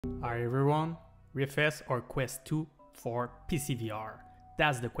Hi everyone, RIFS or Quest 2 for PCVR?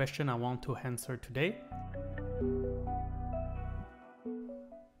 That's the question I want to answer today.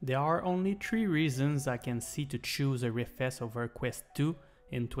 There are only 3 reasons I can see to choose a RIFS over Quest 2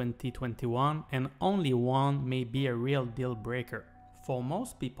 in 2021, and only one may be a real deal breaker. For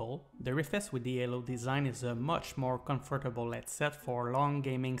most people, the RIFS with the Halo design is a much more comfortable headset for long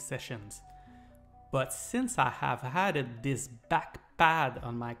gaming sessions. But since I have added this back pad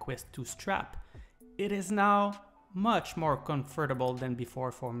on my Quest 2 strap, it is now much more comfortable than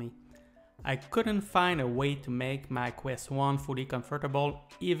before for me. I couldn't find a way to make my Quest 1 fully comfortable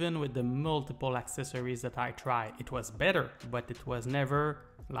even with the multiple accessories that I tried. It was better, but it was never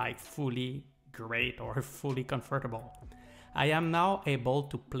like fully great or fully comfortable. I am now able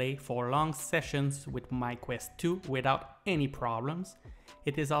to play for long sessions with my Quest 2 without any problems.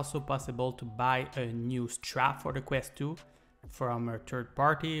 It is also possible to buy a new strap for the Quest 2 from a third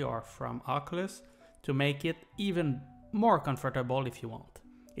party or from Oculus to make it even more comfortable if you want.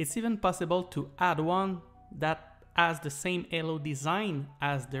 It's even possible to add one that has the same Halo design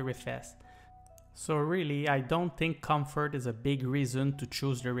as the RIFS. So really, I don't think comfort is a big reason to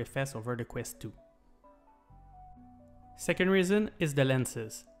choose the RIFS over the Quest 2. Second reason is the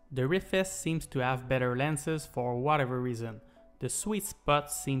lenses. The RIFS seems to have better lenses for whatever reason. The sweet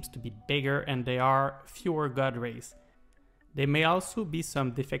spot seems to be bigger and there are fewer God rays. There may also be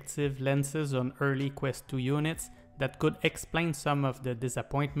some defective lenses on early Quest 2 units that could explain some of the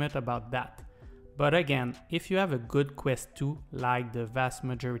disappointment about that. But again, if you have a good Quest 2 like the vast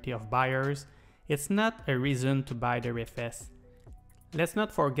majority of buyers, it's not a reason to buy the RIFS. Let's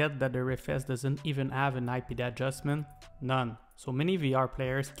not forget that the RIFS doesn't even have an IPD adjustment, none, so many VR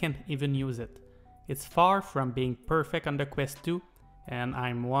players can't even use it. It's far from being perfect on the Quest 2, and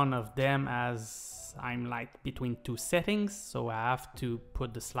I'm one of them as I'm like between 2 settings, so I have to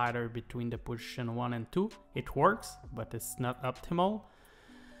put the slider between the position 1 and 2. It works, but it's not optimal.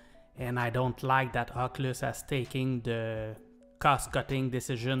 And I don't like that Oculus has taken the cost-cutting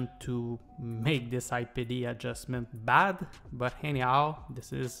decision to make this IPD adjustment bad, but anyhow,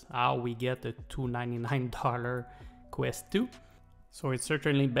 this is how we get a $299 Quest 2. So it's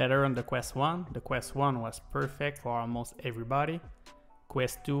certainly better on the Quest 1. The Quest 1 was perfect for almost everybody.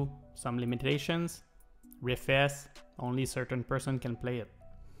 Quest 2, some limitations. RIFS, only certain person can play it.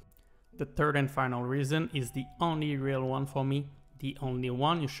 The third and final reason is the only real one for me, the only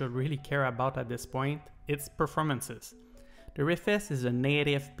one you should really care about at this point, it's performances. The RIFS is a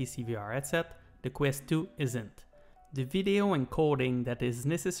native PCVR headset, the Quest 2 isn't. The video encoding that is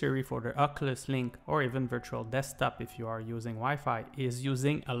necessary for the Oculus Link or even virtual desktop if you are using Wi-Fi is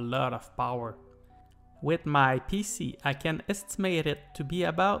using a lot of power. With my PC, I can estimate it to be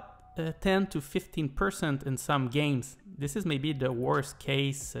about 10 to 15% in some games. This is maybe the worst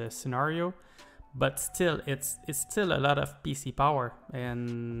case scenario, but still, it's still a lot of PC power,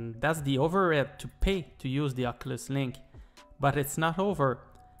 and that's the overhead to pay to use the Oculus Link. But it's not over.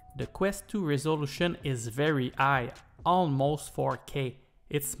 The Quest 2 resolution is very high, almost 4K.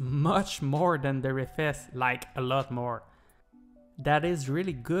 It's much more than the RIFS, like a lot more. That is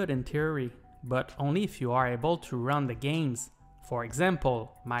really good in theory, but only if you are able to run the games. For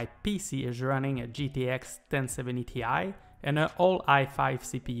example, my PC is running a GTX 1070 Ti and an all i5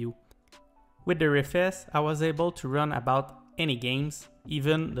 CPU. With the RIFS, I was able to run about any games,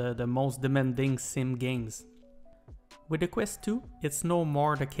 even the most demanding sim games. With the Quest 2, it's no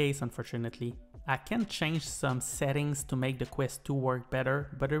more the case unfortunately. I can change some settings to make the Quest 2 work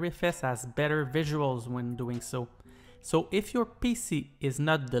better, but the RIFS has better visuals when doing so. So if your PC is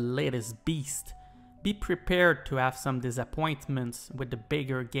not the latest beast, be prepared to have some disappointments with the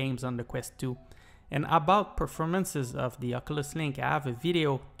bigger games on the Quest 2. And about performances of the Oculus Link, I have a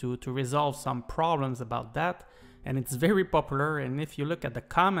video to resolve some problems about that, and it's very popular, and if you look at the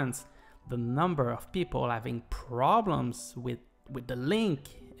comments, the number of people having problems with the Link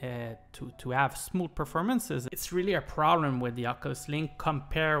to have smooth performances, it's really a problem with the Oculus Link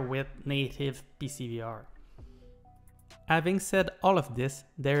compared with native PCVR. Having said all of this,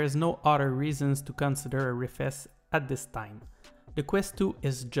 there is no other reasons to consider a RIFS at this time. The Quest 2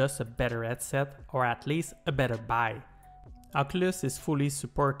 is just a better headset, or at least a better buy. Oculus is fully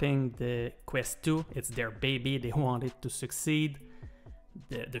supporting the Quest 2, it's their baby, they want it to succeed.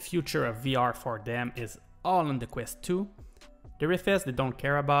 The future of VR for them is all on the Quest 2. The RIFS, they don't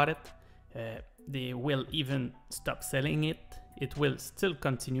care about it. They will even stop selling it. It will still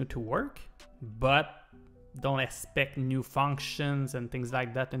continue to work, but don't expect new functions and things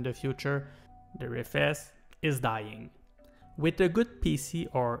like that in the future. The RIFS is dying. With a good PC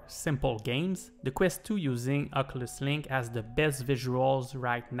or simple games, the Quest 2 using Oculus Link has the best visuals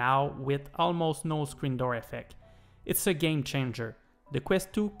right now with almost no screen door effect. It's a game changer. The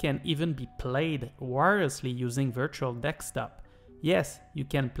Quest 2 can even be played wirelessly using virtual desktop. Yes, you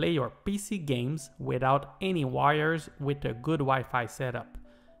can play your PC games without any wires with a good Wi-Fi setup.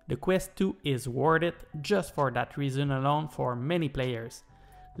 The Quest 2 is worth it just for that reason alone for many players.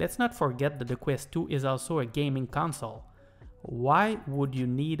 Let's not forget that the Quest 2 is also a gaming console. Why would you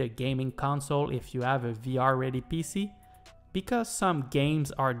need a gaming console if you have a VR-ready PC? Because some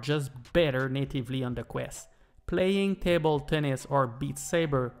games are just better natively on the Quest. Playing table tennis or Beat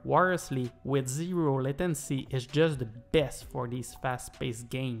Saber wirelessly with zero latency is just the best for these fast-paced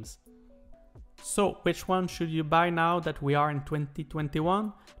games. So which one should you buy now that we are in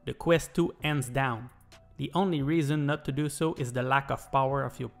 2021? The Quest 2 hands down. The only reason not to do so is the lack of power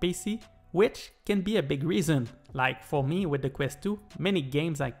of your PC, which can be a big reason. Like for me with the Quest 2, many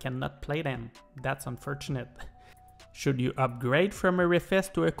games I cannot play them. That's unfortunate. Should you upgrade from a Rift S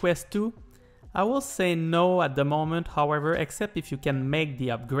to a Quest 2? I will say no at the moment, however, except if you can make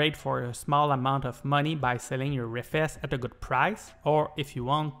the upgrade for a small amount of money by selling your Rift S at a good price, or if you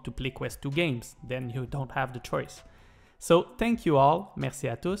want to play Quest 2 games, then you don't have the choice. So thank you all, merci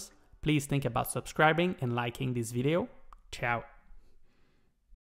à tous. Please think about subscribing and liking this video. Ciao!